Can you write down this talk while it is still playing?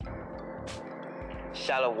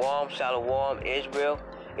Shalom, shalom, Israel.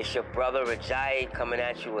 It's your brother Rajai coming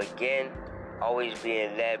at you again, always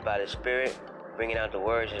being led by the Spirit, bringing out the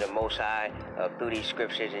words of the Most High through these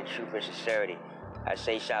scriptures in truth and sincerity. I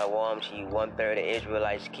say shalom to you, one-third of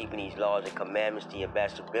Israelites keeping these laws and commandments to your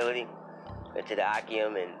best ability, and to the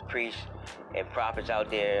Akim and priests and prophets out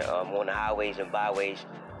there on the highways and byways,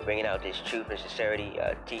 bringing out this truth and sincerity,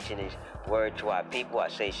 teaching His word to our people. I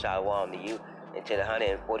say shalom to you, and to the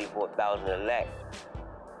 144,000 elect,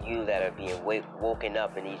 you that are being woken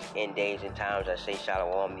up in these end days and times, I say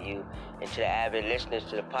shalom to you. And to the avid listeners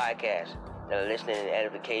to the podcast that are listening in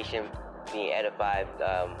edification, being edified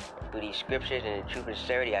through these scriptures and in truth and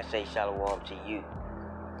sincerity, I say shalom to you.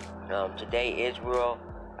 Today, Israel,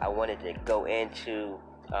 I wanted to go into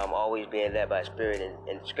always being led by Spirit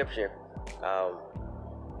in scripture,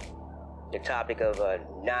 the topic of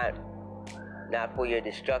not for your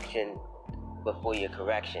destruction, but for your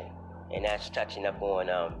correction. And that's touching up on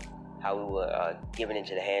how we were given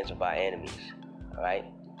into the hands of our enemies. All right.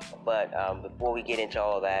 But before we get into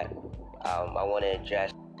all that, I want to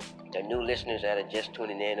address the new listeners that are just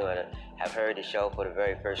tuning in or have heard the show for the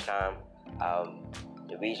very first time.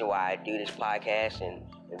 The reason why I do this podcast and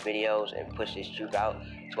videos and push this truth out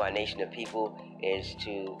to our nation of people is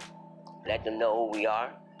to let them know who we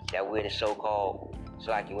are, that we're the so-called,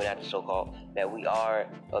 we're not the so-called, that we are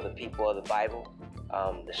of the people of the Bible.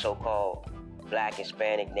 The so-called Black,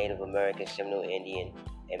 Hispanic, Native American, Seminole Indian,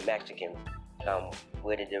 and Mexican.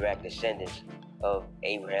 We're the direct descendants of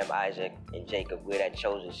Abraham, Isaac, and Jacob. We're that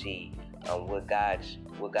chosen seed. We're God's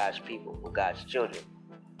people. We're God's children.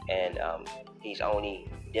 And He's only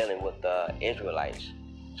dealing with the Israelites.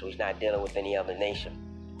 So He's not dealing with any other nation.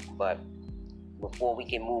 But before we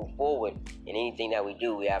can move forward in anything that we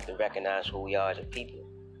do, we have to recognize who we are as a people.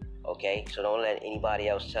 Okay? So don't let anybody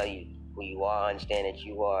else tell you who you are. Understand that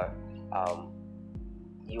you are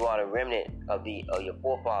the remnant of your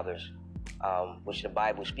forefathers, which the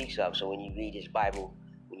Bible speaks of. So when you read this Bible,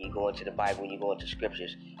 when you go into the Bible, when you go into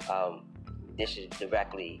scriptures, this is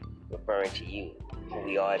directly referring to you, who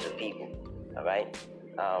we are as a people. All right.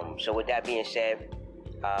 So with that being said,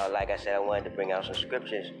 like I said, I wanted to bring out some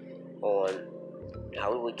scriptures on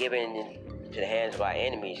how we were given into the hands of our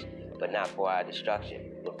enemies, but not for our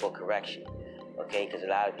destruction, but for correction. Okay, because a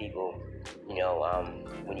lot of people,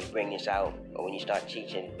 when you bring this out, or when you start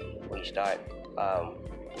teaching, when you start,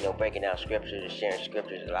 breaking down scriptures and sharing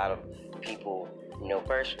scriptures, a lot of people,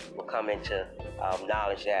 first will come into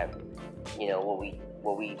knowledge that, what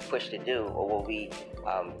we push to do, or what we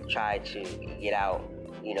try to get out,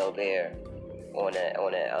 there on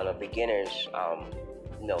a beginner's,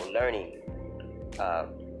 learning,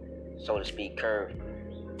 so to speak, curve.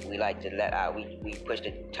 We like to we push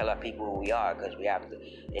to tell our people who we are, because we have to,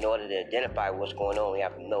 in order to identify what's going on, we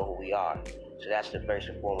have to know who we are. So that's the first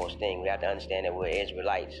and foremost thing. We have to understand that we're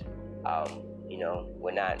Israelites.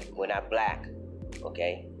 We're not black.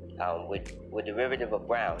 Okay, we're derivative of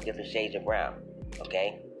brown, different shades of brown.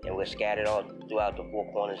 Okay, and we're scattered all throughout the four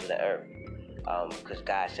corners of the earth, because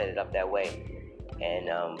God set it up that way. And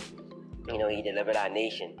He delivered our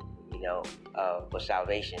nation, for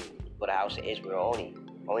salvation, for the house of Israel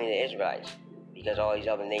only the Israelites, because all these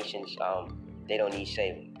other nations, they don't need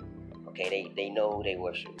saving. Okay, they know who they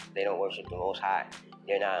worship. They don't worship the Most High.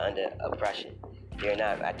 They're not under oppression. They're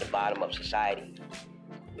not at the bottom of society.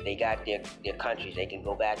 They got their countries they can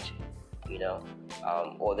go back to,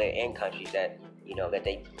 or they're in countries that that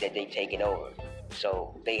they taken over.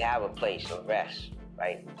 So they have a place of rest,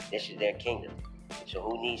 right? This is their kingdom. So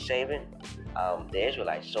who needs saving? The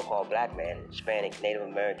Israelites, so-called black man, Hispanic, Native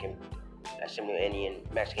American, Seminole Indian,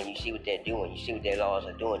 Mexican. You see what they're doing. You see what their laws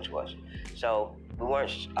are doing to us. So we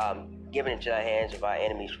weren't given into the hands of our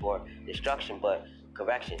enemies for destruction, but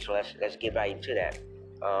correction. So let's get right into that.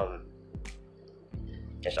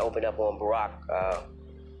 Let's open up on Baruch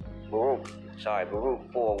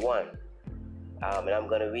 4:1, and I'm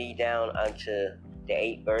going to read down unto the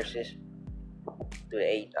 8 verses through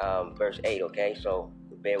the verse 8. Okay, so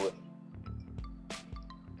bear with me.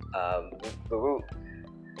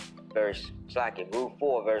 Baruch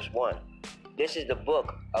 4, verse 1. This is the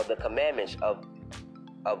book of the commandments of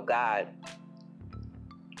God,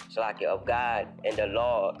 of God, and the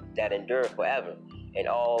law that endureth forever, and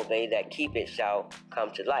all they that keep it shall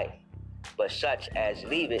come to life, but such as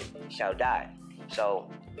leave it shall die. So,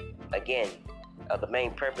 again, the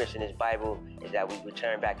main purpose in this Bible is that we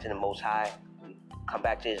return back to the Most High, we come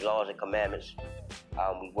back to His laws and commandments,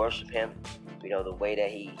 we worship Him, the way that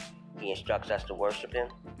He instructs us to worship Him,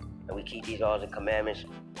 and we keep these laws and commandments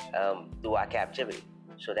through our captivity,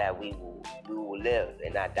 so that we will live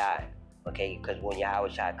and not die. Okay, because when Yahweh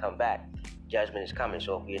shall come back, judgment is coming.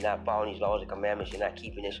 So if you're not following these laws and commandments, you're not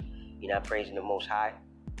keeping this, you're not praising the Most High,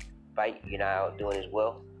 right? You're not out doing His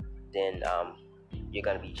will, then you're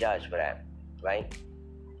going to be judged for that, right?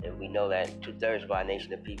 And we know that 2/3 of our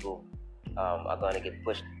nation of people are going to get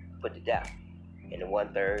put to death, and the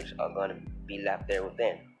 1/3 are going to be left there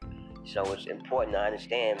within. So it's important to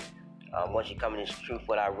understand, once you come in this truth,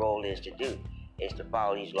 what our role is to do is to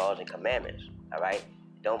follow these laws and commandments, all right?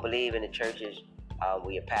 Don't believe in the churches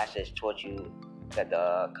where your pastors taught you that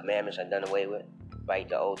the commandments are done away with, right?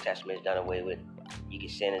 The Old Testament is done away with. You can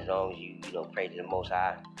sin as long as you pray to the Most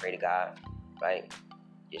High, pray to God, right?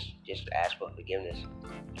 Just ask for forgiveness.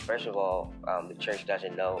 First of all, the church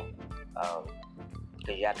doesn't know,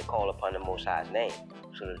 because you have to call upon the Most High's name.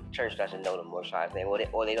 So the church doesn't know the Most High's name,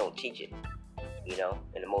 or they don't teach it,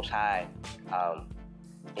 And the Most High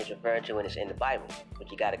is referred to when it's in the Bible,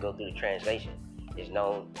 but you got to go through the translation. It's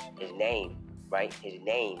known, His name, right? His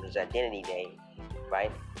name, His identity name,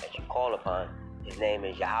 right? That you call upon. His name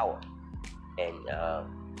is Yahweh, and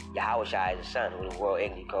Yahweh Shai is the Son, who the world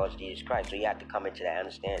ignorantly calls Jesus Christ. So you have to come into that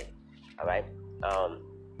understanding. All right.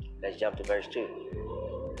 Let's jump to verse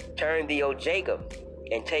 2. Turn thee, O Jacob,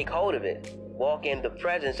 and take hold of it. Walk in the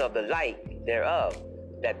presence of the light thereof,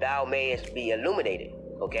 that thou mayest be illuminated.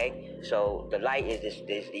 Okay? So the light is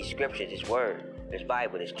these scriptures, this word, this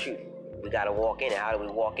Bible, this truth. We got to walk in it. How do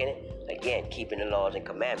we walk in it? Again, keeping the laws and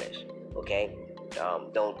commandments. Okay?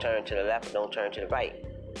 Don't turn to the left or don't turn to the right.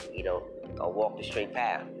 Or walk the straight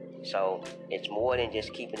path. So it's more than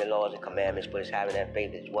just keeping the laws and commandments, but it's having that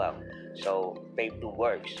faith as well. So faith through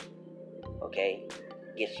works, okay,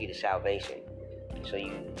 gets you to salvation. So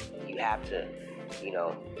you have to,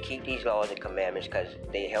 keep these laws and commandments, because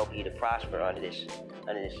they help you to prosper under this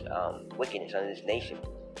wickedness, under this nation,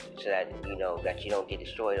 so that that you don't get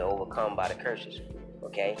destroyed or overcome by the curses,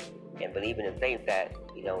 okay? And believing in faith that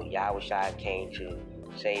Yahweh Shai came to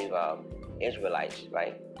save Israelites,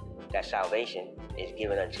 right? That salvation is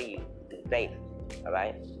given unto you through faith, all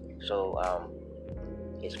right? So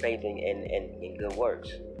it's faith in good works.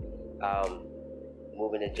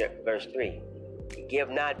 Moving to verse 3. Give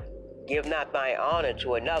not thy honor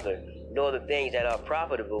to another, nor the things that are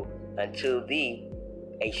profitable unto thee,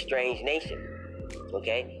 a strange nation.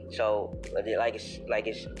 Okay? So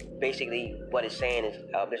it's basically what it's saying is,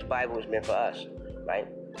 this Bible is meant for us, right?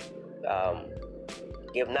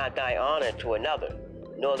 Give not thy honor to another,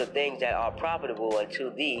 nor the things that are profitable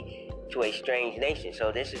unto thee, to a strange nation.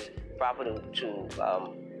 So this is profitable to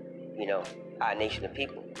our nation of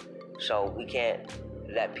people. So we can't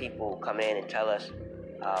let people come in and tell us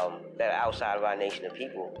that are outside of our nation of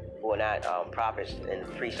people, who are not prophets and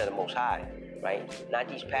priests of the Most High, right? Not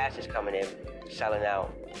these pastors coming in, selling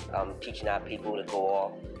out, teaching our people to go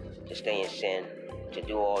off, to stay in sin, to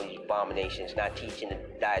do all these abominations, not teaching the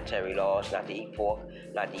dietary laws, not to eat pork,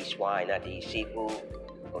 not to eat swine, not to eat seafood,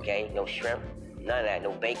 okay? No shrimp, none of that,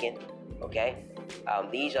 no bacon, okay?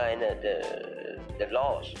 These are in the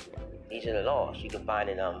laws. These are the laws you can find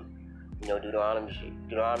in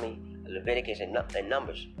Deuteronomy, Leviticus, and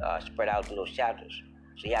Numbers, spread out through those chapters.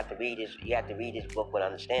 So you have to read this. You have to read this book with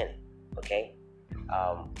understanding. Okay.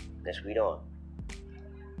 Let's read on.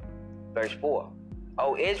 Verse 4.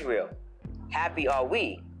 O Israel, happy are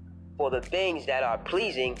we, for the things that are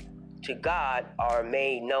pleasing to God are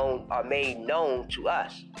made known to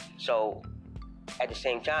us. So at the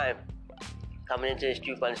same time, coming into this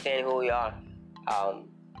truth, understanding who we are,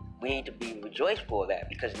 we need to be rejoiced for that,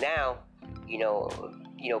 because now,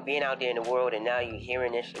 being out there in the world, and now you're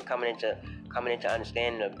hearing this and coming into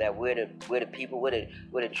understanding of that we're the people, we're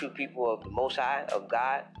the true people of the Most High, of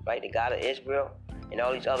God, right? The God of Israel, and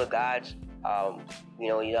all these other gods,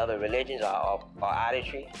 these other religions are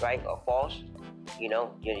idolatry, right? Or false.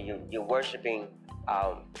 You're worshiping,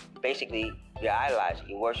 basically you're idolizing.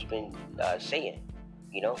 You're worshiping Satan,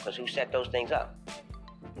 because who set those things up?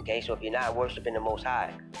 Okay, so if you're not worshiping the Most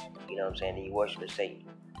High, then you're worshiping Satan.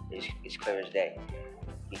 It's clear as day,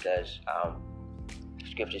 because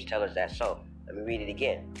scriptures tell us that. So let me read it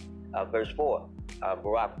again. Verse 4,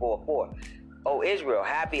 Barak 4:4. O Israel,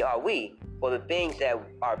 happy are we, for the things that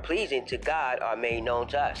are pleasing to God are made known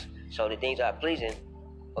to us. So the things that are pleasing,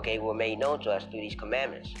 okay, were made known to us through these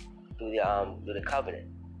commandments, through the covenant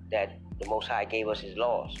that the Most High gave us His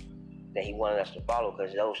laws that He wanted us to follow,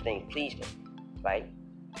 because those things pleased Him, right?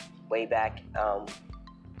 Way back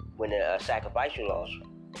when the sacrificial laws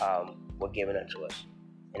were given unto us.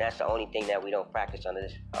 And that's the only thing that we don't practice under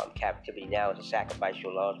this captivity now, is the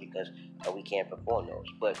sacrificial laws, because we can't perform those.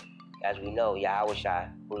 But as we know, Yahweh Shai,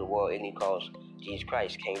 who the world ignorantly calls Jesus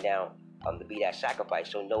Christ, came down to be that sacrifice.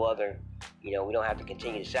 So no other, we don't have to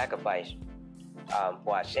continue to sacrifice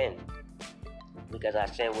for our sin. because our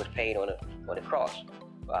sin was paid on the cross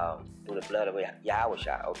through the blood of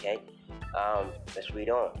Yahushua. Okay, let's read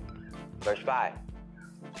on. Verse 5.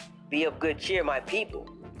 Be of good cheer, my people,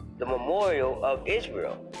 the memorial of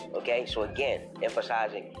Israel. Okay, so again,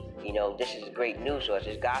 emphasizing, this is great news to us.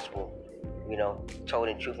 This gospel, told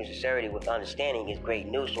in truth and sincerity with understanding is great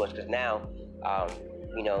news to us, because now, a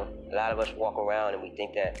lot of us walk around and we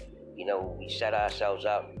think that, we set ourselves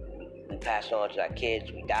up, we pass it on to our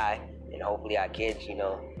kids, we die, and hopefully our kids,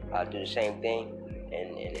 do the same thing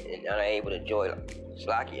and are able to enjoy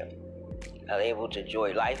Slakia, are able to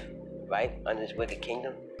enjoy life, right, under this wicked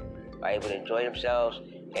kingdom, are able to enjoy themselves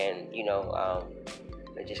and,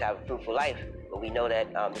 they just have a fruitful life. But we know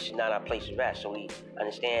that this is not our place of rest. So we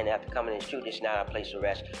understand that after coming in truth, this is not our place of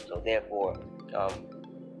rest. So therefore,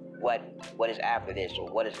 what is after this, or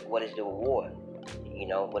what is the reward?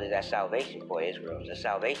 What is that salvation for Israel? The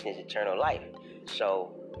salvation is eternal life.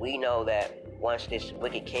 So we know that once this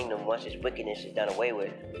wicked kingdom, once this wickedness is done away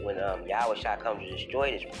with, when Yahushua comes to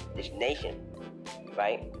destroy this nation,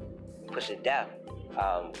 right, puts to death,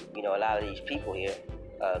 a lot of these people here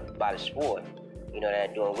by the sword, that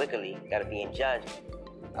are doing wickedly, that are being judged.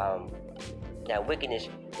 That wickedness,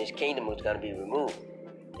 this kingdom is going to be removed,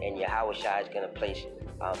 and Yahushua is going to place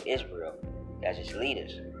Israel as its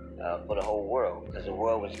leaders for the whole world, because the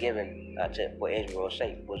world was given for Israel's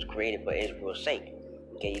sake, was created for Israel's sake.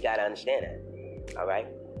 Okay, you got to understand that. All right.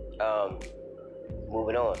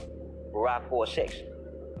 Moving on. Baruch 4:6.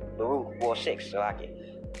 Baruch 4:6.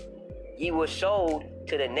 Ye were sold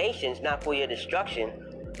to the nations not for your destruction,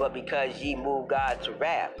 but because ye moved God to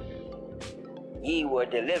wrath. Ye were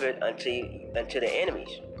delivered unto the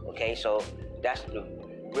enemies. Okay, so that's the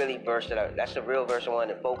really verse that's the real verse I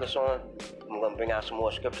wanted to focus on. I'm going to bring out some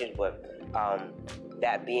more scriptures, but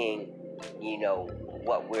that being,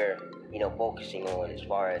 what we're, focusing on, as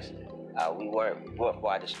far as we weren't brought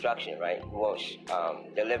for our destruction, right? We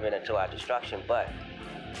weren't delivered unto our destruction, but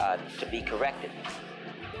to be corrected.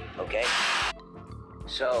 Okay?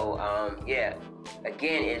 So,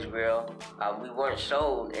 again, Israel, we weren't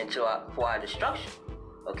sold for our destruction,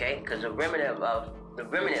 okay? Because the remnant of us,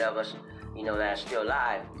 that are still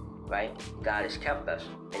alive, right? God has kept us,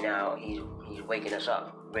 and now He's waking us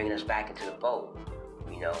up, bringing us back into the fold,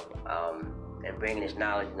 and bringing His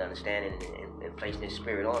knowledge and understanding and placing His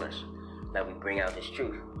Spirit on us, that we bring out this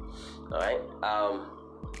truth. All right.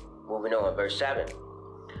 Moving on, verse 7.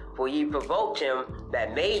 For ye provoked Him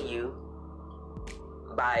that made you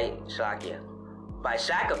by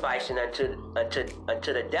sacrificing unto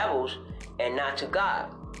the devils and not to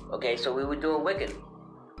God. Okay, so we were doing wickedly.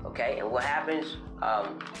 Okay, and what happens,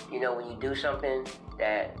 when you do something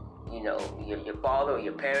that, your father or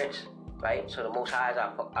your parents, right? So the Most High is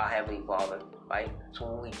our Heavenly Father, right? So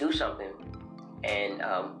when we do something and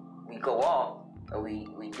we go off and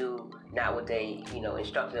we do not what they,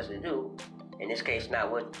 instructed us to do, in this case,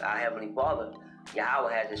 not what our Heavenly Father,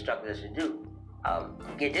 Yahweh, has instructed us to do,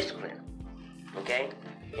 we get disciplined, okay?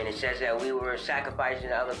 And it says that we were sacrificing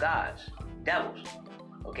to other gods, devils,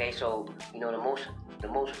 okay? So, the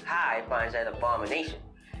Most High finds that abomination.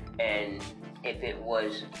 And if it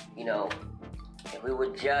was, if we were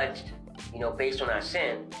judged, based on our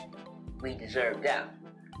sin, we deserve death.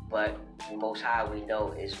 But the Most High, we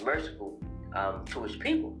know, is merciful to His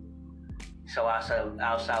people. So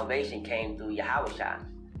our salvation came through Yahushua,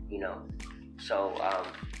 So,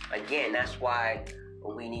 again, that's why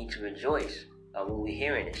we need to rejoice when we're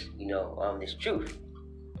hearing this, this truth.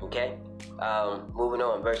 Okay? Moving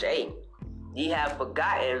on, verse 8. Ye have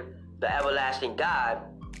forgotten the everlasting God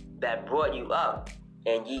that brought you up,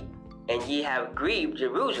 and ye have grieved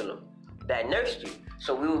Jerusalem that nursed you.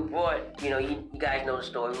 So we were brought, you guys know the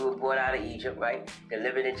story. We were brought out of Egypt, right?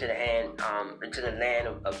 Delivered into the land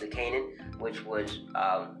of the Canaan, which was,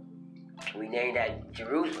 we named that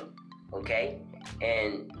Jerusalem, okay?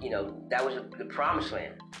 And, that was the promised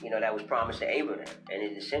land, that was promised to Abraham and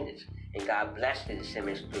his descendants. And God blessed his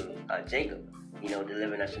descendants through Jacob,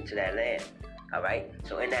 delivering us into that land, all right?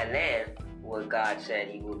 So in that land, where God said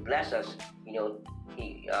He would bless us,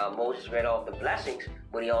 Moses read off the blessings,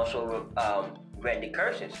 but he also read the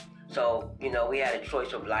curses. So, we had a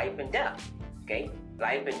choice of life and death, okay?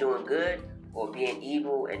 Life and doing good, or being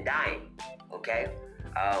evil and dying, okay?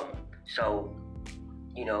 So,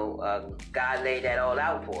 God laid that all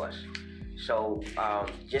out for us. So,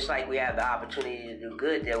 just like we have the opportunity to do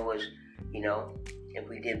good, there was, if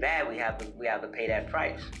we did bad, we have to pay that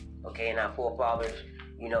price, okay? And our forefathers,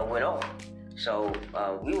 went on. So,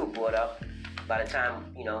 we were brought up. By the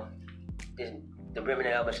time, the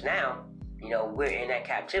remnant of us now, we're in that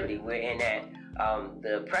captivity. We're in that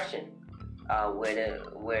the oppression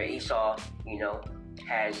where Esau,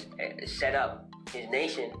 has set up his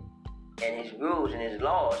nation and his rules and his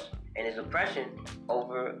laws and his oppression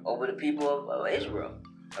over the people of Israel.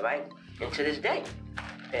 All right, and to this day,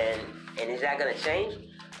 and is that going to change?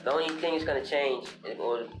 The only thing that's going to change,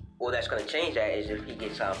 or that's going to change that, is if he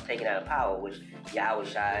gets taken out of power, which Yahweh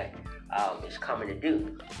Shai is coming to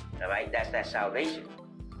do. All right, that's that salvation.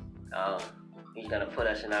 He's going to put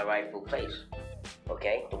us in our rightful place.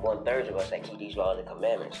 Okay, the 1/3 of us that keep these laws and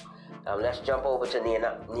commandments. Let's jump over to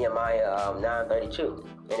Nehemiah 9:32,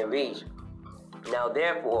 and it reads, "Now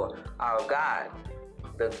therefore, our God,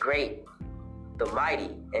 the great, the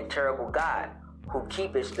mighty, and terrible God, who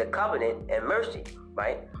keepeth the covenant and mercy,"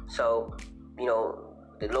 right? So,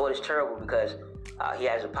 the Lord is terrible because he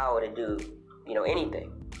has the power to do,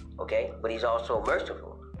 anything, okay? But he's also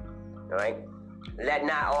merciful, all right? "Let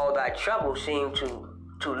not all thy troubles seem too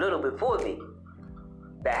little before thee,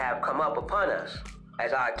 that have come up upon us,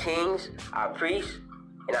 as our kings, our priests,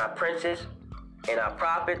 and our princes, and our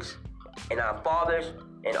prophets, and our fathers,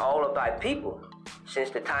 and all of thy people,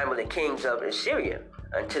 since the time of the kings of Assyria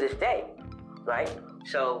unto this day," right?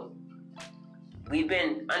 So we've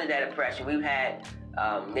been under that oppression. We've had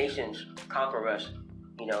nations conquer us.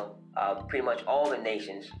 Pretty much all the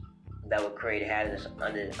nations that were created had us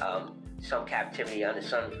under some captivity, under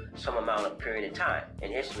some amount of period of time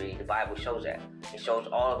in history. The Bible shows that. It shows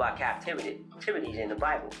all of our captivities in the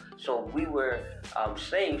Bible. So we were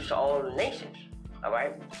slaves to all of the nations. All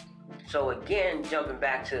right. So again, jumping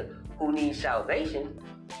back to who needs salvation,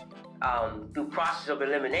 through process of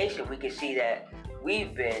elimination, we can see that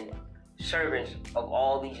we've been servants of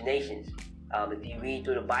all these nations. If you read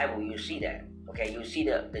through the Bible, you'll see that. Okay, you'll see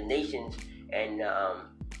the nations and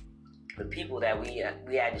the people that we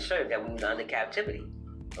had to serve, that we was under captivity.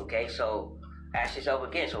 Okay, so ask yourself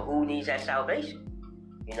again, so who needs that salvation?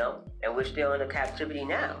 And we're still under captivity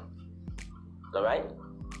now. All right?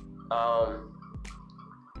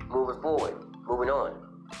 Moving on.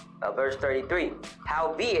 Verse 33.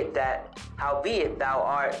 Howbeit thou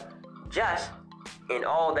art just in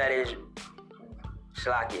all that is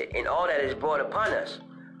brought upon us,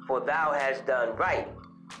 for thou hast done right,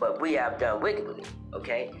 but we have done wickedly.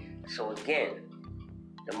 Okay? So again,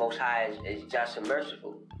 the Most High is just and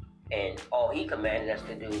merciful, and all He commanded us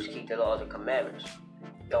to do is keep the laws and commandments.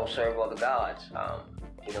 Don't serve other gods. Love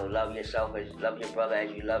love your brother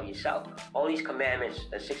as you love yourself. All these commandments,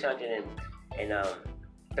 the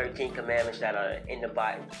 613 commandments that are in the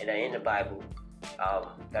Bible,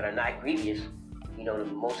 that are not grievous. The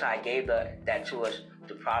Most High gave that to us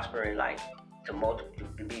to prosper in life, to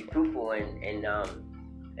be fruitful and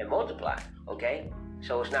multiply. Okay.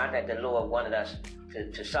 So it's not that the Lord wanted us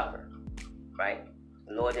to suffer, right?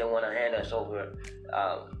 The Lord didn't want to hand us over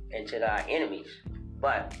into our enemies.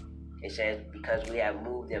 But it says, because we have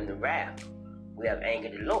moved them to wrath, we have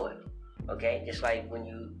angered the Lord. Okay? Just like when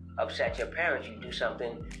you upset your parents, you do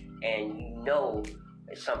something and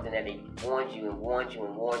it's something that they warned you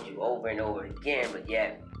over and over again, but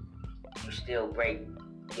yet you still break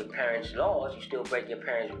your parents' laws, you still break your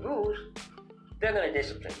parents' rules, they're going to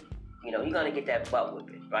discipline you. You're going to get that butt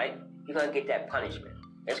whipping, right? You're going to get that punishment.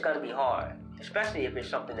 It's going to be hard, especially if it's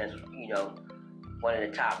something that's, one of the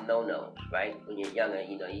top no-nos, right? When you're younger,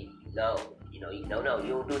 you don't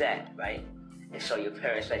do that, right? And so your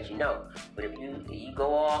parents let you know. But if you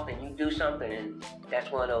go off and you do something and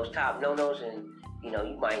that's one of those top no-nos, and, you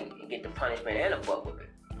might get the punishment and the butt whipping.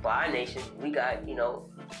 For our nation, we got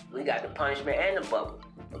the punishment and the butt whipping,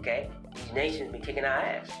 okay? These nations been kicking our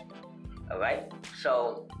ass, all right?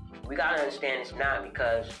 So we got to understand it's not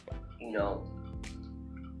because the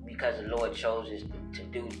Lord chose us to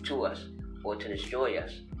do to us or to destroy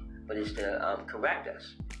us, but it's to correct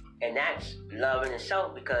us. And that's love in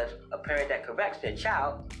itself, because a parent that corrects their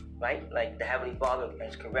child, right, like the Heavenly Father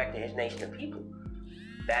has corrected His nation of people,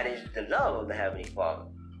 that is the love of the Heavenly Father,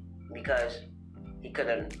 because He could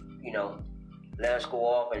have, let us go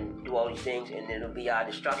off and do all these things, and it'll be our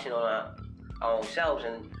destruction on our own selves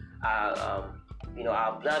and our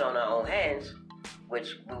blood on our own hands,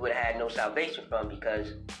 which we would have had no salvation from,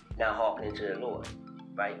 because now hearkening to the Lord,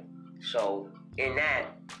 right? So in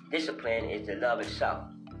that, discipline is the love itself,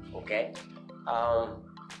 okay?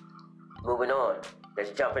 Moving on.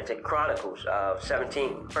 Let's jump into Chronicles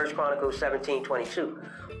 17. 1 Chronicles 17:22.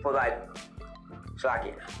 For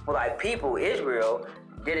thy people Israel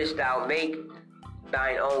didst thou make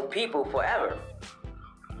thine own people forever,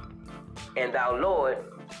 and thou, Lord,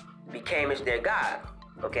 becamest their God.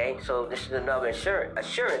 Okay, so this is another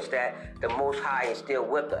assurance that the Most High is still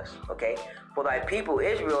with us. Okay, for thy people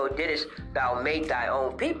Israel didst thou make thy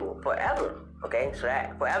own people forever, Okay, so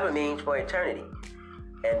that forever means for eternity.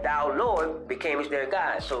 And thou, Lord, becamest their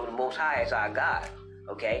God. So the Most High is our God.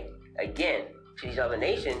 Okay, again, to these other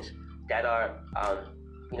nations that are,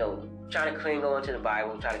 trying to cling on to the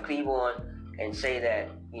Bible, trying to cleave on and say that,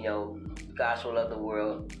 God so loved the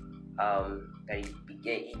world, that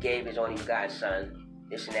he gave his only begotten Son,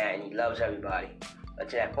 this and that, and he loves everybody.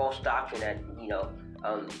 To that false doctrine that,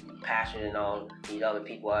 pastors and all these other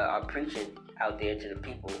people are preaching out there to the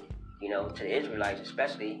people, to the Israelites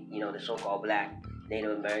especially, the so-called black,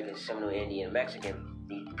 Native American, Seminole Indian, Mexican,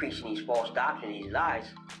 preaching these false doctrines, these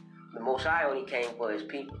lies. The Most High only came for his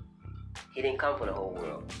people. He didn't come for the whole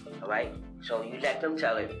world, all right? So you let them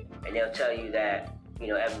tell it, and they'll tell you that,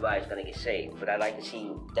 everybody's going to get saved. But I'd like to see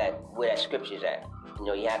where that scripture's at.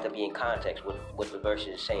 You have to be in context with what the verse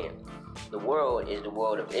is saying. The world is the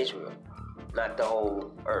world of Israel, not the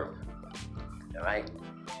whole earth, all right?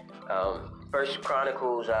 First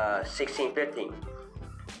Chronicles 16:15.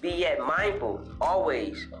 Be yet mindful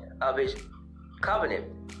always of his covenant,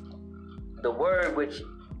 the word which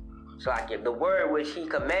he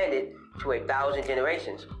commanded to 1,000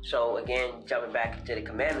 generations. So again, jumping back to the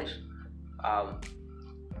commandments,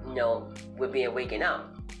 we're being waking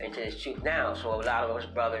up into this truth now. So a lot of us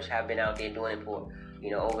brothers have been out there doing it for,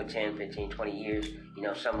 over 10, 15, 20 years.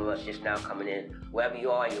 Some of us just now coming in. Wherever you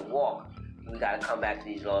are in your walk, we got to come back to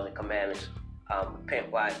these laws and commandments, repent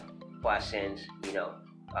for our sins,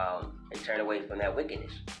 and turn away from that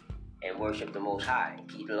wickedness and worship the Most High,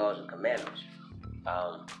 keep the laws and commandments.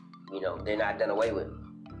 They're not done away with.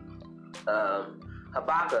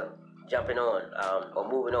 Habakkuk, jumping on, or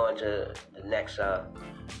moving on to the next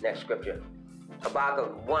scripture.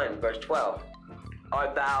 Habakkuk 1, verse 12.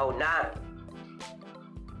 Art thou not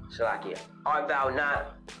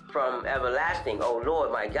from everlasting, O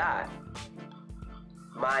Lord my God,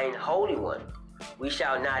 mine Holy One? We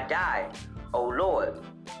shall not die, O Lord.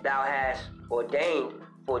 Thou hast ordained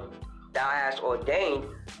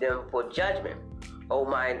them for judgment. O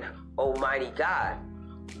mine Almighty God,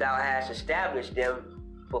 thou hast established them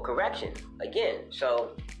for correction. Again,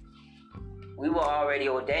 so we were already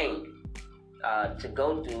ordained to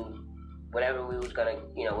go through whatever we was gonna,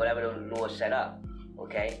 whatever the Lord set up.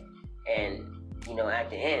 Okay, and at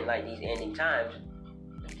the end, like these ending times,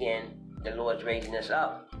 again, the Lord's raising us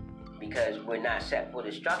up because we're not set for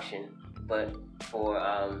destruction, but for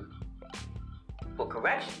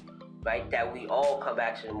correction, right? That we all come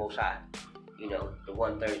back to the Most High, the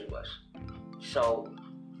 1/3 of us. So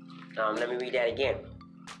let me read that again.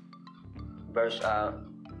 Verse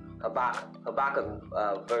Habakkuk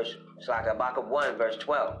 1, verse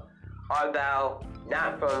 12. Art thou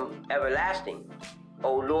not from everlasting,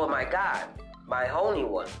 O Lord my God, my Holy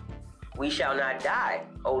One? We shall not die,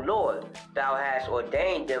 O Lord. Thou hast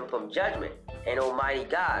ordained them from judgment, and Almighty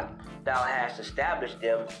God, thou hast established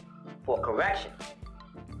them for correction.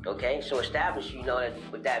 Okay, so established,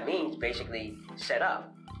 what that means, basically set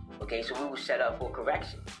up. Okay, so we were set up for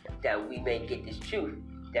correction, that we may get this truth,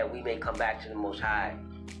 that we may come back to the Most High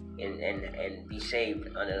and be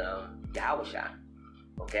saved under Yahushua.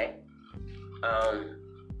 Okay,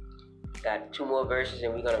 got 2 more verses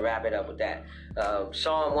and we're going to wrap it up with that.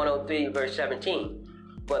 Psalm 103, verse 17.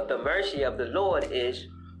 But the mercy of the Lord is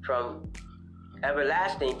from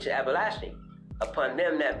everlasting to everlasting upon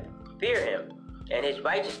them that fear him, and his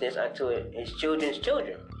righteousness unto his children's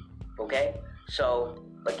children. Okay, so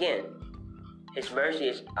again, his mercy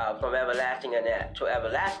is from everlasting to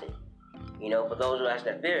everlasting, for those of us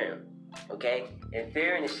that fear him. Okay, and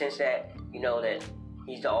fear in the sense that that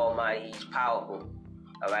he's the Almighty, he's powerful.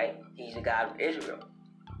 All right, he's the God of Israel,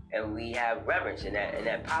 and we have reverence in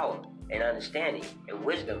that power and understanding and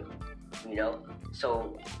wisdom.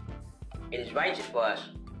 So it is righteous for us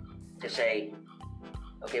to say,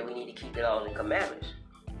 okay, we need to keep the laws and commandments,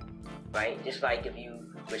 right? Just like if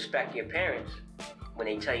you respect your parents when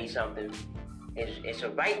they tell you something, it's a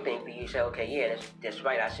right thing for you to say, okay, yeah, that's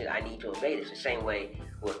right. I need to obey this. The same way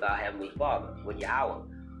with our Heavenly Father, with Yahweh,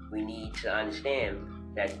 we need to understand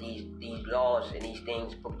that these laws and these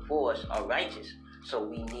things before us are righteous. So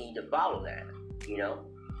we need to follow that,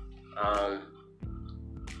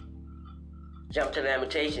 Jump to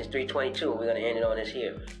Lamentations 3:22. We're going to end it on this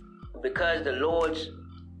here. Because the Lord's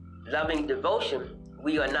loving devotion,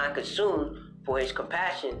 we are not consumed, for his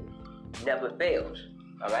compassion never fails.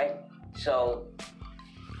 All right? So,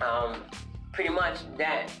 pretty much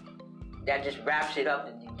that just wraps it up.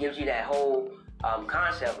 It gives you that whole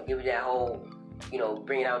concept. It gives you that whole,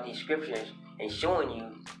 bringing out these scriptures and showing you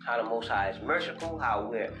how the Most High is merciful, how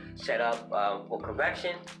we're set up for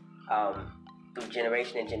correction through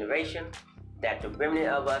generation and generation, that the remnant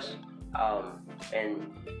of us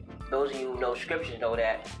And those of you who know scriptures know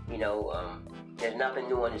that, there's nothing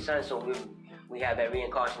new under the sun. So we have that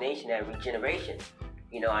reincarnation, that regeneration.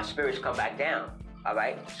 Our spirits come back down. All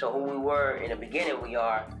right. So who we were in the beginning, we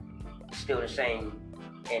are still the same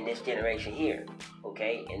in this generation here.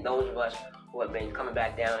 Okay. And those of us who have been coming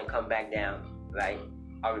back down and come back down, right,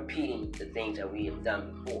 are repeating the things that we have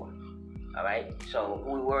done before. All right. So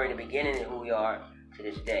who we were in the beginning and who we are to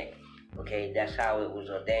this day. Okay. That's how it was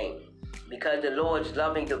ordained. Because the Lord's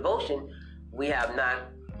loving devotion, we are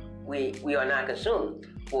not consumed.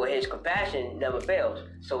 For His compassion never fails.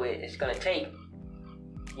 So it's going to take,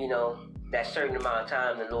 that certain amount of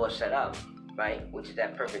time the Lord set up, right? Which is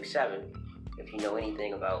that perfect 7. If you know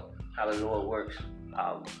anything about how the Lord works,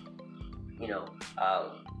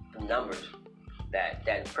 through numbers,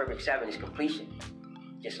 that perfect 7 is completion.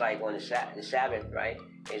 Just like on the Sabbath, right,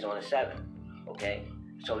 is on the 7th. Okay,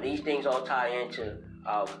 so these things all tie into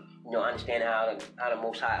understanding how the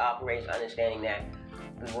Most High operates, understanding that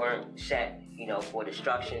we weren't set, for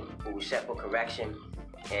destruction, but we set for correction,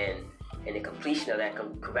 and the completion of that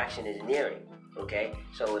correction is nearing. Okay,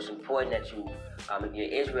 so it's important that you, if you're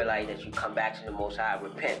Israelite, that you come back to the Most High,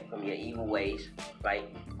 repent from your evil ways,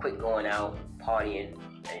 right? Quit going out partying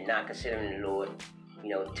and not considering the Lord.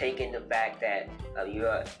 Taking the fact that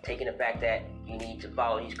you need to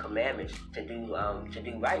follow these commandments to do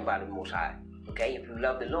right by the Most High. Okay, if you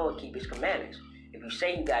love the Lord, keep His commandments. If you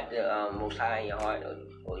say you got the Most High in your heart,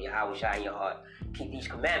 or Yahweh Shai in your heart, keep these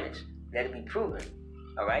commandments. Let it be proven.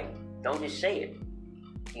 All right, don't just say it.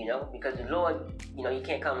 Because the Lord, you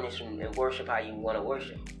can't come in this and worship how you want to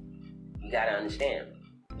worship. You gotta understand.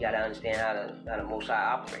 You gotta understand how the Most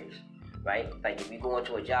High operates, right? Like if you go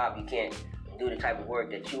into a job, you can't do the type of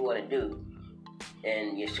work that you want to do,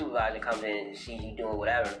 and your supervisor comes in and sees you doing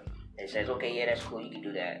whatever and says, okay, yeah, that's cool, you can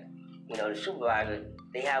do that. The supervisor,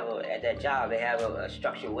 at that job, they have a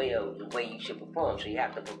structured way of the way you should perform. So you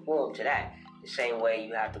have to perform to that the same way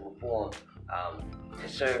you have to perform to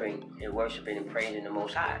serving and worshiping and praising the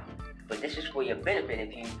Most High. But this is for your benefit.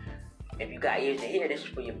 If you got ears to hear, this is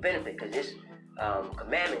for your benefit, because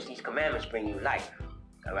these commandments bring you life.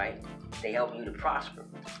 All right, they help you to prosper,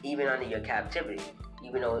 even under your captivity.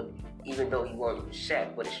 Even though you weren't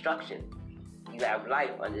set for destruction, you have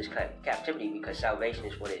life under this captivity, because salvation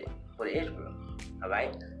is for the Israel. All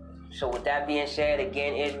right. So with that being said,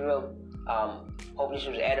 again, Israel, hope this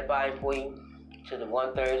was edifying for you. To the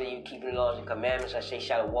 1/3 of you keeping the laws and commandments, I say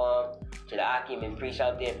shalom. To the Akim and priests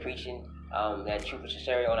out there preaching that truth and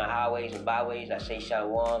sincerity on the highways and byways, I say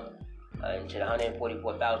shalom. And to the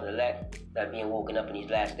 144,000 elect that are being woken up in these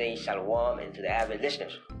last days, shalom. And to the avid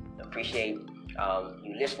listeners, appreciate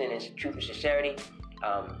you listening in truth and sincerity,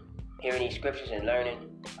 hearing these scriptures and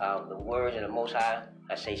learning the words of the Most High.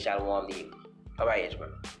 I say shalom to you. All right,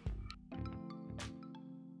 Israel.